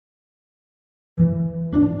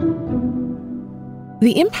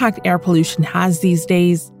The impact air pollution has these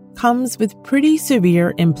days comes with pretty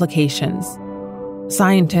severe implications.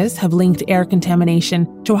 Scientists have linked air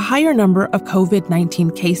contamination to a higher number of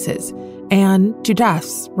COVID-19 cases and to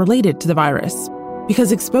deaths related to the virus,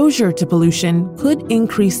 because exposure to pollution could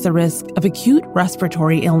increase the risk of acute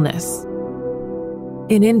respiratory illness.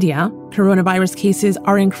 In India, coronavirus cases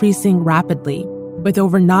are increasing rapidly, with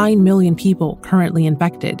over 9 million people currently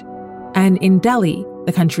infected. And in Delhi,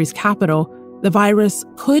 the country's capital, the virus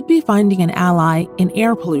could be finding an ally in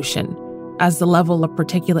air pollution, as the level of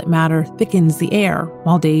particulate matter thickens the air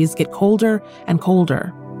while days get colder and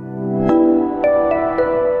colder.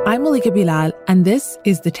 I'm Malika Bilal, and this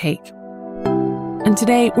is The Take. And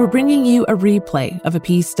today, we're bringing you a replay of a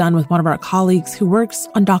piece done with one of our colleagues who works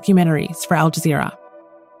on documentaries for Al Jazeera.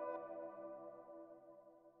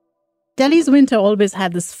 Delhi's winter always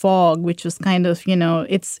had this fog, which was kind of,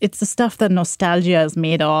 it's the stuff that nostalgia is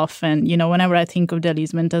made of. And, whenever I think of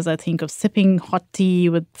Delhi's winters, I think of sipping hot tea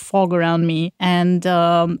with fog around me. And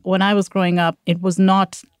when I was growing up, it was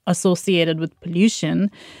not associated with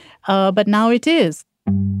pollution, but now it is.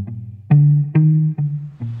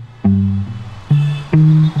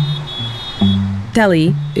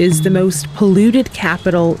 Delhi is the most polluted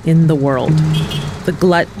capital in the world. The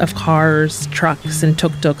glut of cars, trucks, and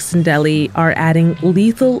tuk-tuks in Delhi are adding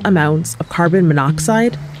lethal amounts of carbon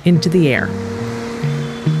monoxide into the air.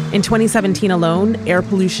 In 2017 alone, air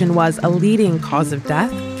pollution was a leading cause of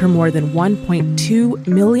death for more than 1.2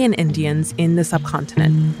 million Indians in the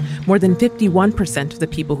subcontinent. More than 51% of the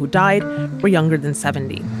people who died were younger than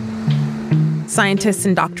 70. Scientists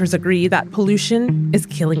and doctors agree that pollution is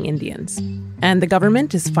killing Indians, and the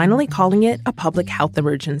government is finally calling it a public health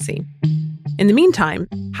emergency. In the meantime,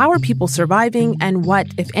 how are people surviving, and what,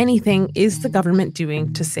 if anything, is the government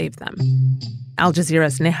doing to save them? Al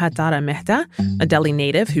Jazeera's Neha Tara Mehta, a Delhi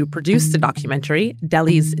native who produced the documentary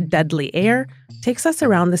Delhi's Deadly Air, takes us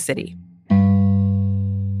around the city.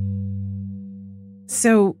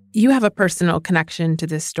 So you have a personal connection to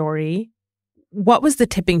this story. What was the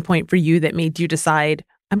tipping point for you that made you decide,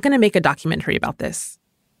 I'm going to make a documentary about this?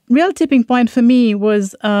 Real tipping point for me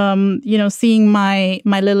was, seeing my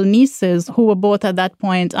little nieces, who were both at that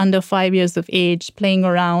point under 5 years of age, playing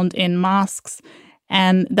around in masks.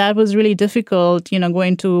 And that was really difficult,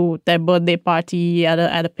 going to their birthday party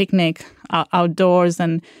at a picnic outdoors.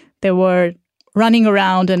 And they were running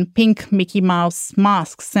around in pink Mickey Mouse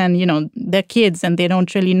masks. And, they're kids and they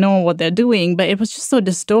don't really know what they're doing. But it was just so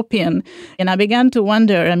dystopian. And I began to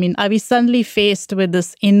wonder, are we suddenly faced with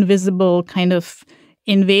this invisible kind of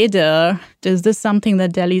invader? Is this something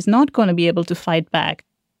that Delhi is not going to be able to fight back?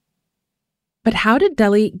 But how did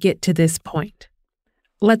Delhi get to this point?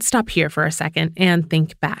 Let's stop here for a second and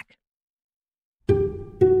think back.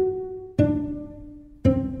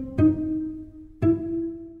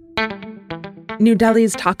 New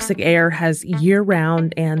Delhi's toxic air has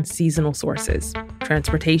year-round and seasonal sources: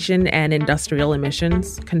 transportation and industrial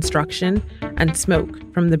emissions, construction, and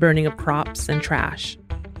smoke from the burning of crops and trash.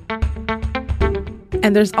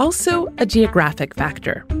 And there's also a geographic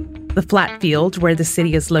factor. The flat field where the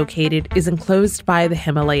city is located is enclosed by the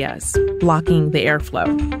Himalayas, blocking the airflow.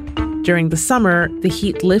 During the summer, the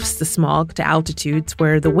heat lifts the smog to altitudes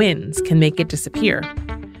where the winds can make it disappear.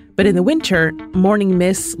 But in the winter, morning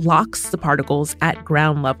mist locks the particles at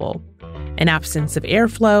ground level. An absence of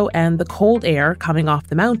airflow and the cold air coming off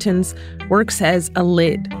the mountains works as a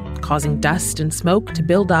lid, causing dust and smoke to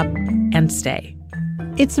build up and stay.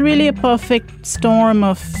 It's really a perfect storm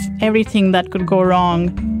of everything that could go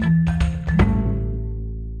wrong.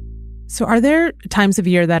 So are there times of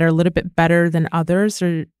year that are a little bit better than others,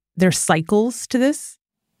 or there cycles to this?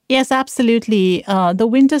 Yes, absolutely. The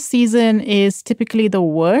winter season is typically the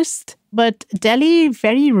worst, but Delhi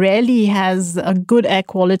very rarely has a good air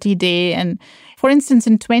quality day. And for instance,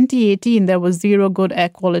 in 2018, there was 0 good air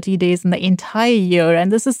quality days in the entire year.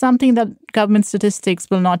 And this is something that government statistics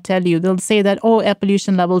will not tell you. They'll say that, air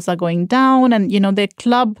pollution levels are going down. And, they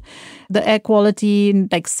club the air quality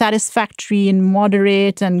like satisfactory and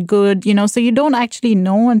moderate and good, so you don't actually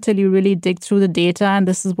know until you really dig through the data. And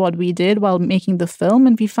this is what we did while making the film.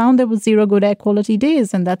 And we found there was 0 good air quality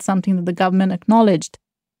days. And that's something that the government acknowledged.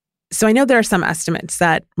 So I know there are some estimates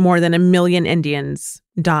that more than 1 million Indians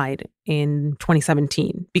died in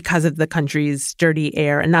 2017 because of the country's dirty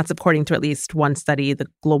air. And that's according to at least one study, the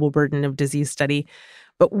Global Burden of Disease study.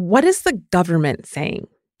 But what is the government saying?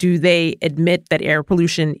 Do they admit that air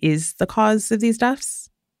pollution is the cause of these deaths?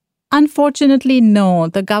 Unfortunately, no.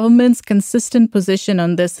 The government's consistent position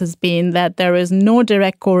on this has been that there is no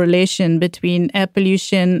direct correlation between air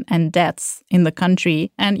pollution and deaths in the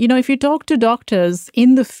country. And, if you talk to doctors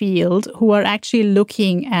in the field who are actually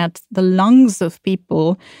looking at the lungs of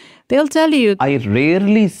people, they'll tell you, I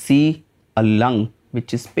rarely see a lung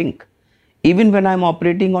which is pink. Even when I'm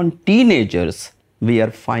operating on teenagers, we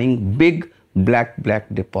are finding big black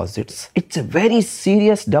deposits. It's a very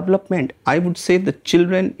serious development. I would say the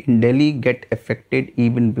children in Delhi get affected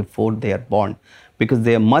even before they are born because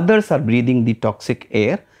their mothers are breathing the toxic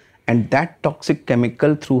air, and that toxic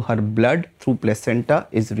chemical through her blood, through placenta,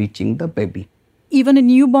 is reaching the baby. Even a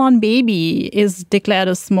newborn baby is declared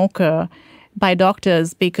a smoker by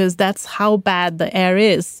doctors because that's how bad the air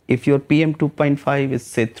is. If your PM 2.5 is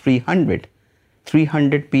say 300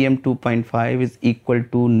 PM 2.5 is equal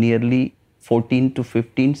to nearly 14 to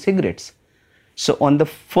 15 cigarettes. So on the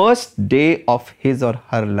first day of his or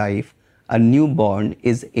her life, a newborn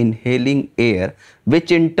is inhaling air,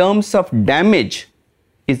 which in terms of damage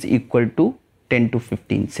is equal to 10 to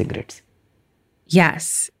 15 cigarettes.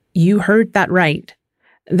 Yes, you heard that right.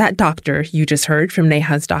 That doctor you just heard from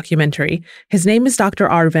Neha's documentary, his name is Dr.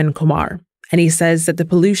 Arvind Kumar, and he says that the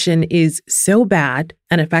pollution is so bad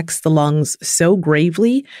and affects the lungs so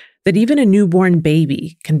gravely that even a newborn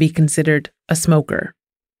baby can be considered a smoker.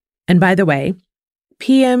 And by the way,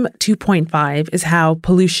 PM 2.5 is how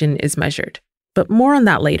pollution is measured. But more on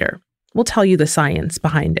that later. We'll tell you the science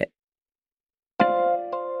behind it.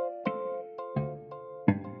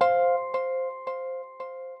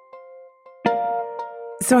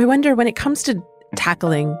 So I wonder, when it comes to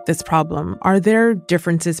tackling this problem, are there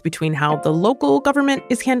differences between how the local government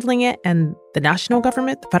is handling it and the national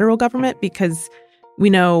government, the federal government? Because we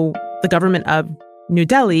know the government of New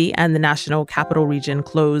Delhi and the National Capital Region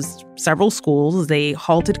closed several schools. They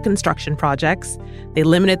halted construction projects. They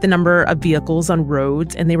limited the number of vehicles on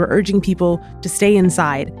roads, and they were urging people to stay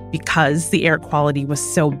inside because the air quality was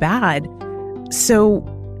so bad. So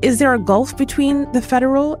is there a gulf between the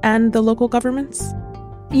federal and the local governments?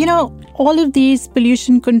 All of these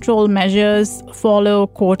pollution control measures follow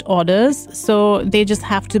court orders, so they just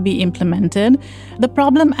have to be implemented. The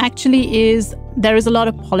problem actually is there is a lot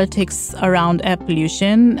of politics around air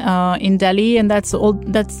pollution in Delhi, and that's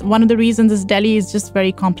one of the reasons is Delhi is just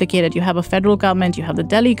very complicated. You have a federal government, you have the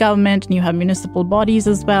Delhi government, and you have municipal bodies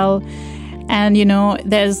as well. And,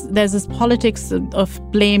 there's this politics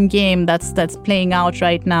of blame game that's playing out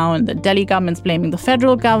right now, and the Delhi government's blaming the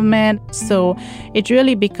federal government. So it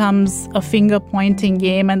really becomes a finger-pointing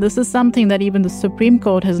game. And this is something that even the Supreme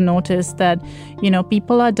Court has noticed, that,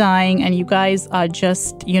 people are dying and you guys are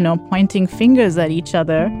just, pointing fingers at each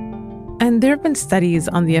other. And there have been studies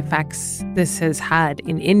on the effects this has had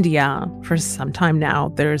in India for some time now.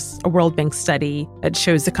 There's a World Bank study that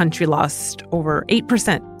shows the country lost over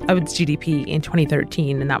 8% of its GDP in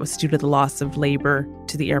 2013, and that was due to the loss of labor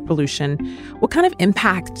to the air pollution. What kind of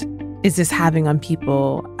impact is this having on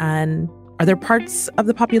people? And are there parts of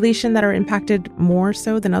the population that are impacted more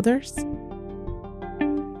so than others?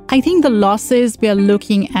 I think the losses we are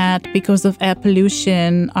looking at because of air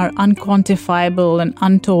pollution are unquantifiable and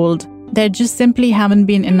untold. There just simply haven't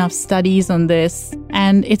been enough studies on this.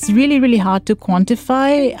 And it's really, really hard to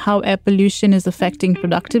quantify how air pollution is affecting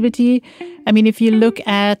productivity. I mean, if you look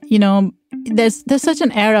at, there's such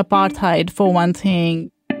an air apartheid, for one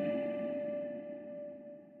thing.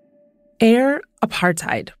 Air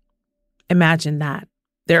apartheid. Imagine that.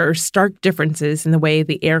 There are stark differences in the way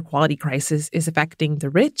the air quality crisis is affecting the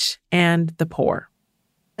rich and the poor.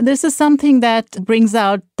 This is something that brings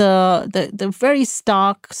out the very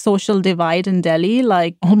stark social divide in Delhi,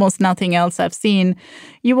 like almost nothing else I've seen.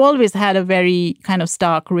 You've always had a very kind of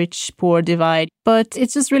stark rich-poor divide. But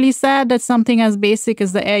it's just really sad that something as basic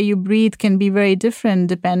as the air you breathe can be very different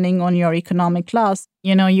depending on your economic class.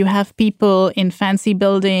 You have people in fancy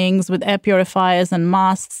buildings with air purifiers and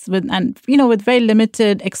masks with very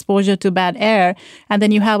limited exposure to bad air. And then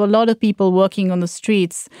you have a lot of people working on the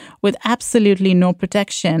streets with absolutely no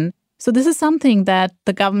protection. So this is something that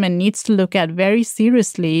the government needs to look at very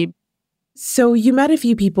seriously. So you met a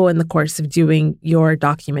few people in the course of doing your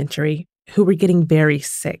documentary who were getting very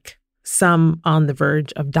sick, some on the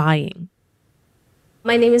verge of dying.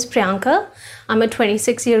 My name is Priyanka. I'm a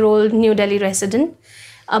 26-year-old New Delhi resident.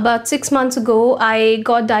 About 6 months ago, I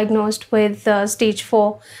got diagnosed with stage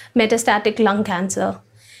 4 metastatic lung cancer.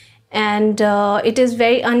 And it is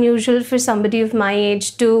very unusual for somebody of my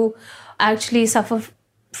age to actually suffer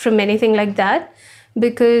from anything like that,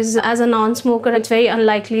 because as a non-smoker, it's very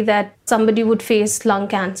unlikely that somebody would face lung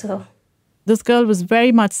cancer. This girl was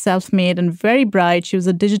very much self-made and very bright. She was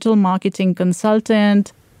a digital marketing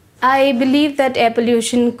consultant. I believe that air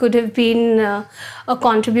pollution could have been a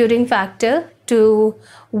contributing factor to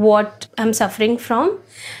what I'm suffering from.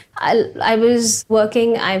 I was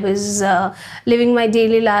working, I was living my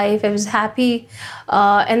daily life, I was happy.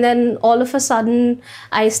 And then all of a sudden,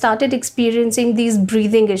 I started experiencing these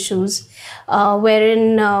breathing issues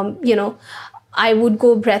wherein, I would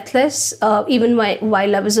go breathless even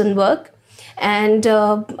while I was on work. And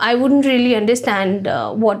I wouldn't really understand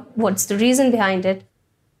what's the reason behind it.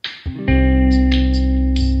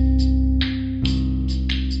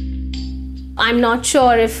 I'm not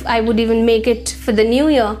sure if I would even make it for the new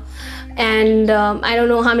year. And I don't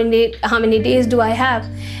know how many days do I have.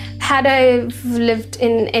 Had I lived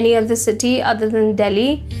in any other city other than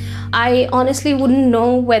Delhi, I honestly wouldn't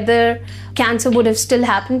know whether cancer would have still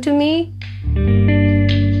happened to me.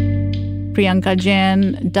 Priyanka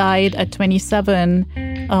Jain died at 27,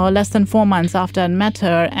 less than 4 months after I met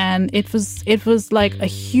her, and it was like a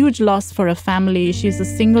huge loss for a family. She's a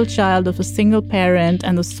single child of a single parent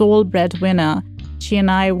and the sole breadwinner. She and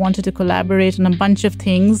I wanted to collaborate on a bunch of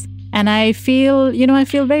things, and I feel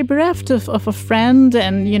very bereft of a friend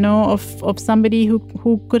and of somebody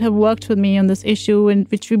who could have worked with me on this issue, and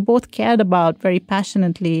which we both cared about very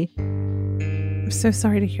passionately. I'm so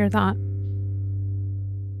sorry to hear that.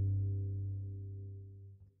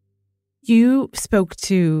 You spoke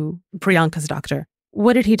to Priyanka's doctor.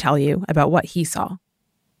 What did he tell you about what he saw?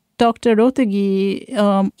 Dr.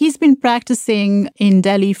 Rohtagi, he's been practicing in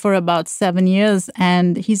Delhi for about 7 years,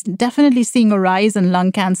 and he's definitely seeing a rise in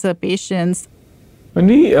lung cancer patients. When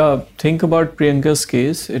we think about Priyanka's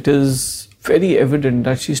case, it is very evident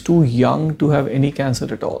that she's too young to have any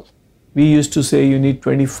cancer at all. We used to say you need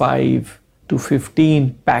 25 to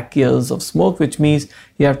 15 pack years of smoke, which means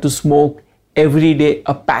you have to smoke every day,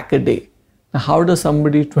 a pack a day. Now, how does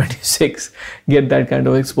somebody 26 get that kind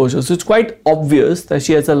of exposure? So it's quite obvious that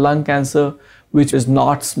she has a lung cancer which is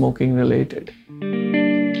not smoking related.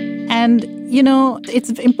 And, it's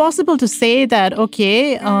impossible to say that,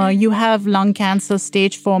 you have lung cancer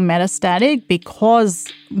stage 4 metastatic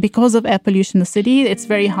because of air pollution in the city. It's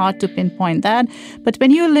very hard to pinpoint that. But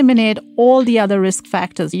when you eliminate all the other risk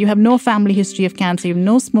factors, you have no family history of cancer, you have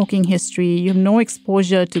no smoking history, you have no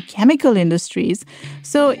exposure to chemical industries.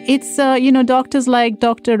 So it's, doctors like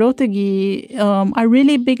Dr. Rohtagi are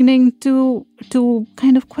really beginning to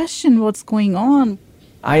kind of question what's going on.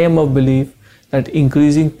 I am of belief that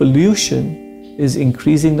increasing pollution is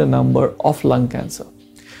increasing the number of lung cancer.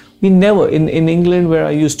 We never, in England where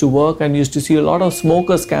I used to work and used to see a lot of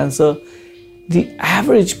smokers' cancer, the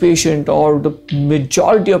average patient or the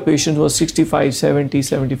majority of patients was 65, 70,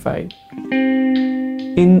 75.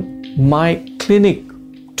 In my clinic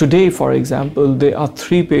today, for example, there are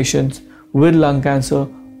 3 patients with lung cancer,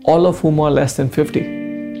 all of whom are less than 50.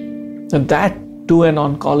 And that to an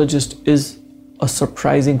oncologist is a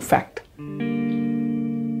surprising fact.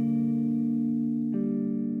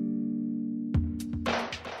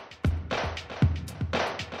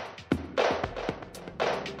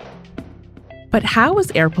 But how is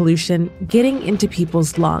air pollution getting into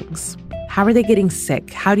people's lungs? How are they getting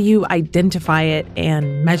sick? How do you identify it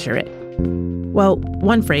and measure it? Well,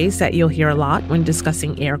 one phrase that you'll hear a lot when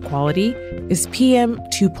discussing air quality is PM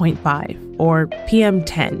 2.5 or PM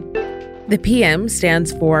 10. The PM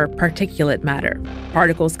stands for particulate matter.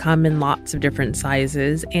 Particles come in lots of different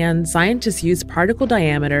sizes, and scientists use particle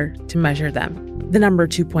diameter to measure them. The number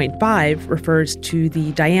 2.5 refers to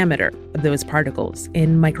the diameter of those particles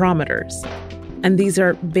in micrometers. And these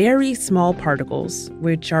are very small particles,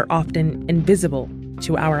 which are often invisible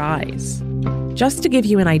to our eyes. Just to give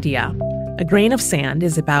you an idea, a grain of sand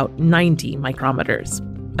is about 90 micrometers.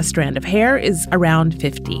 A strand of hair is around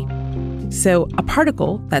 50. So a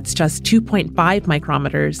particle that's just 2.5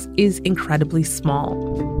 micrometers is incredibly small.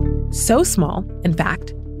 So small, in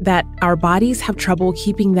fact, that our bodies have trouble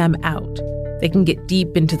keeping them out. They can get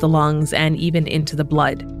deep into the lungs and even into the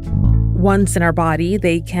blood. Once in our body,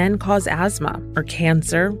 they can cause asthma or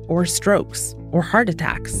cancer or strokes or heart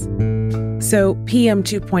attacks. So PM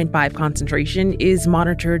 2.5 concentration is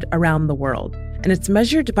monitored around the world, and it's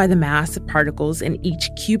measured by the mass of particles in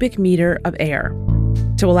each cubic meter of air.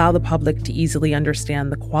 To allow the public to easily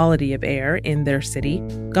understand the quality of air in their city,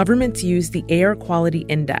 governments use the Air Quality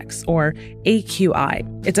Index, or AQI.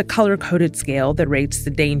 It's a color-coded scale that rates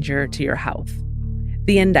the danger to your health.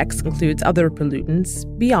 The index includes other pollutants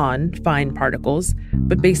beyond fine particles,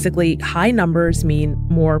 but basically high numbers mean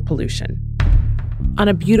more pollution. On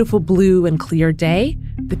a beautiful blue and clear day,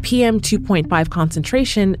 the PM 2.5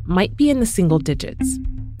 concentration might be in the single digits.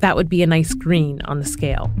 That would be a nice green on the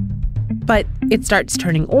scale. But it starts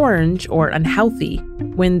turning orange or unhealthy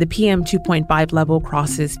when the PM 2.5 level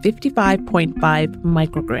crosses 55.5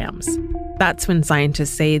 micrograms. That's when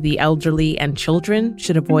scientists say the elderly and children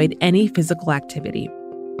should avoid any physical activity.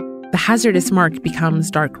 The hazardous mark becomes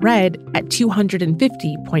dark red at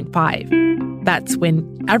 250.5. That's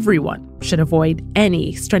when everyone should avoid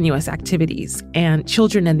any strenuous activities, and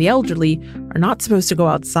children and the elderly are not supposed to go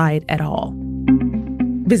outside at all.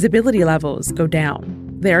 Visibility levels go down.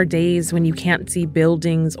 There are days when you can't see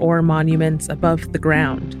buildings or monuments above the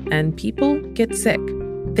ground, and people get sick.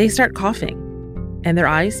 They start coughing, and their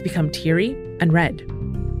eyes become teary and red.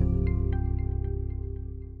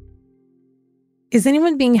 Is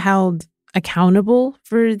anyone being held accountable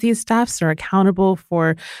for these deaths or accountable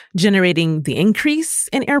for generating the increase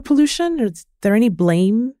in air pollution? Is there any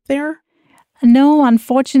blame there? No,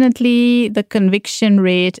 unfortunately, the conviction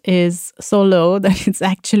rate is so low that it's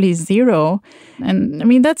actually zero. And I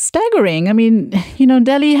mean, that's staggering. I mean,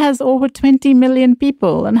 Delhi has over 20 million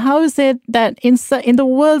people. And how is it that in the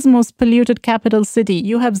world's most polluted capital city,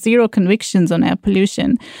 you have zero convictions on air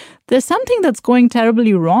pollution? There's something that's going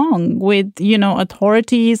terribly wrong with,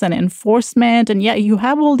 authorities and enforcement. And yeah, you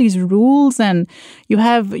have all these rules and you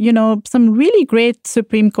have, some really great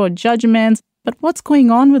Supreme Court judgments. But what's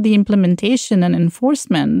going on with the implementation and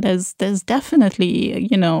enforcement? There's definitely,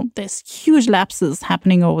 there's huge lapses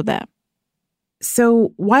happening over there.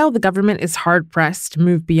 So while the government is hard-pressed to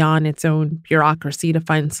move beyond its own bureaucracy to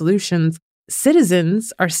find solutions,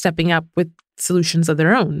 citizens are stepping up with solutions of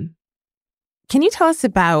their own. Can you tell us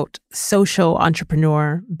about social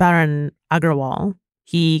entrepreneur Baran Agrawal?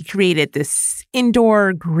 He created this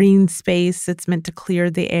indoor green space that's meant to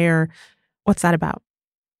clear the air. What's that about?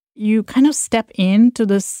 You kind of step into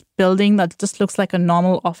this building that just looks like a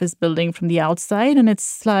normal office building from the outside, and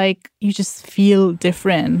it's like you just feel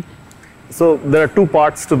different. So there are two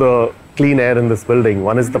parts to the clean air in this building.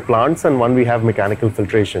 One is the plants and one we have mechanical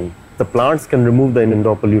filtration. The plants can remove the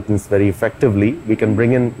indoor pollutants very effectively. We can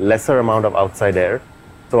bring in lesser amount of outside air.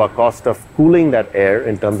 So our cost of cooling that air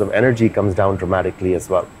in terms of energy comes down dramatically as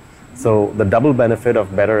well. So the double benefit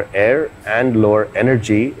of better air and lower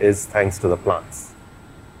energy is thanks to the plants.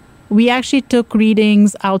 We actually took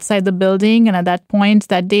readings outside the building, and at that point,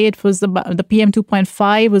 that day, it was about the PM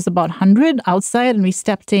 2.5 was about 100 outside, and we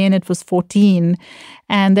stepped in, it was 14.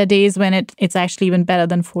 And there are days when it's actually even better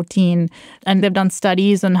than 14. And they've done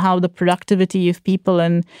studies on how the productivity of people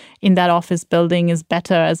in that office building is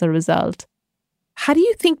better as a result. How do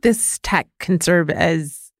you think this tech can serve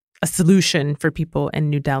as a solution for people in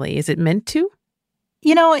New Delhi? Is it meant to?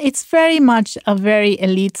 It's very much a very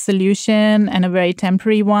elite solution and a very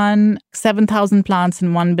temporary one. 7,000 plants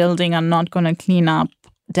in one building are not going to clean up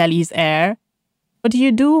Delhi's air. What do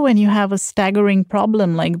you do when you have a staggering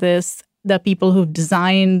problem like this? There are people who've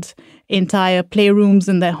designed entire playrooms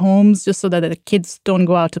in their homes just so that the kids don't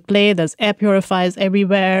go out to play. There's air purifiers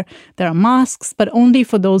everywhere. There are masks, but only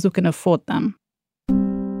for those who can afford them.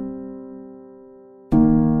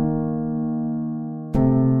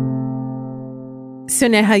 So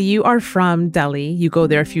Neha, you are from Delhi. You go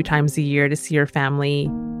there a few times a year to see your family.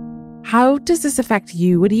 How does this affect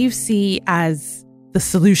you? What do you see as the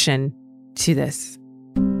solution to this?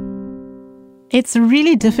 It's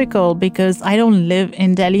really difficult because I don't live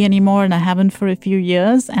in Delhi anymore and I haven't for a few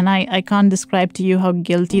years. And I can't describe to you how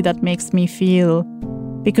guilty that makes me feel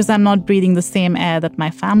because I'm not breathing the same air that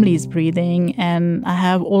my family is breathing. And I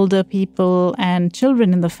have older people and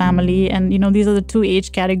children in the family. And, these are the two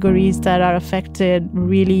age categories that are affected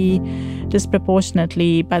really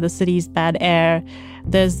disproportionately by the city's bad air.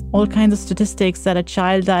 There's all kinds of statistics that a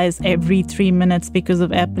child dies every 3 minutes because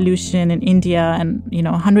of air pollution in India. And,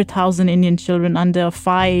 100,000 Indian children under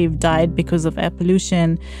 5 died because of air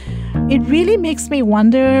pollution. It really makes me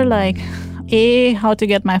wonder, A, how to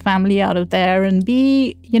get my family out of there, and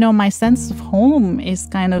B, my sense of home is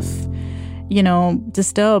kind of,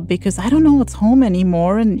 disturbed because I don't know what's home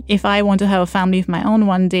anymore. And if I want to have a family of my own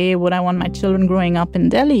one day, would I want my children growing up in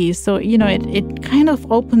Delhi? So, it kind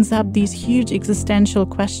of opens up these huge existential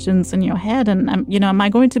questions in your head. And, am I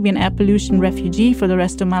going to be an air pollution refugee for the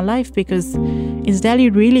rest of my life? Because is Delhi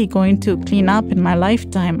really going to clean up in my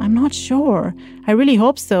lifetime? I'm not sure. I really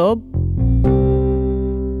hope so.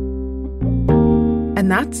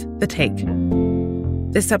 And that's The Take.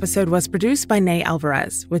 This episode was produced by Nay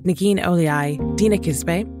Alvarez with Nagin Oliai, Dina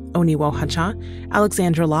Kisbe, Oni Wohacha,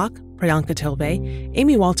 Alexandra Locke, Priyanka Tilve,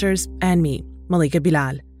 Amy Walters, and me, Malika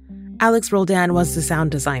Bilal. Alex Roldan was the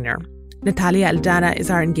sound designer. Natalia Aldana is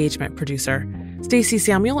our engagement producer. Stacey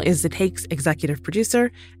Samuel is The Take's executive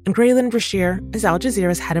producer, and Graylin Brashear is Al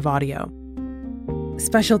Jazeera's head of audio.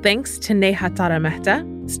 Special thanks to Neha Tara Mehta,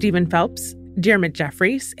 Stephen Phelps, Dermot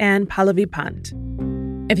Jeffries, and Pallavi Pant.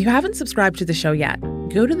 If you haven't subscribed to the show yet,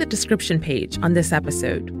 go to the description page on this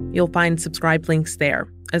episode. You'll find subscribe links there,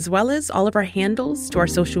 as well as all of our handles to our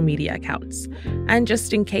social media accounts. And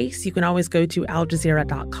just in case, you can always go to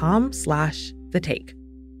aljazeera.com/thetake.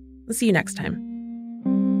 We'll see you next time.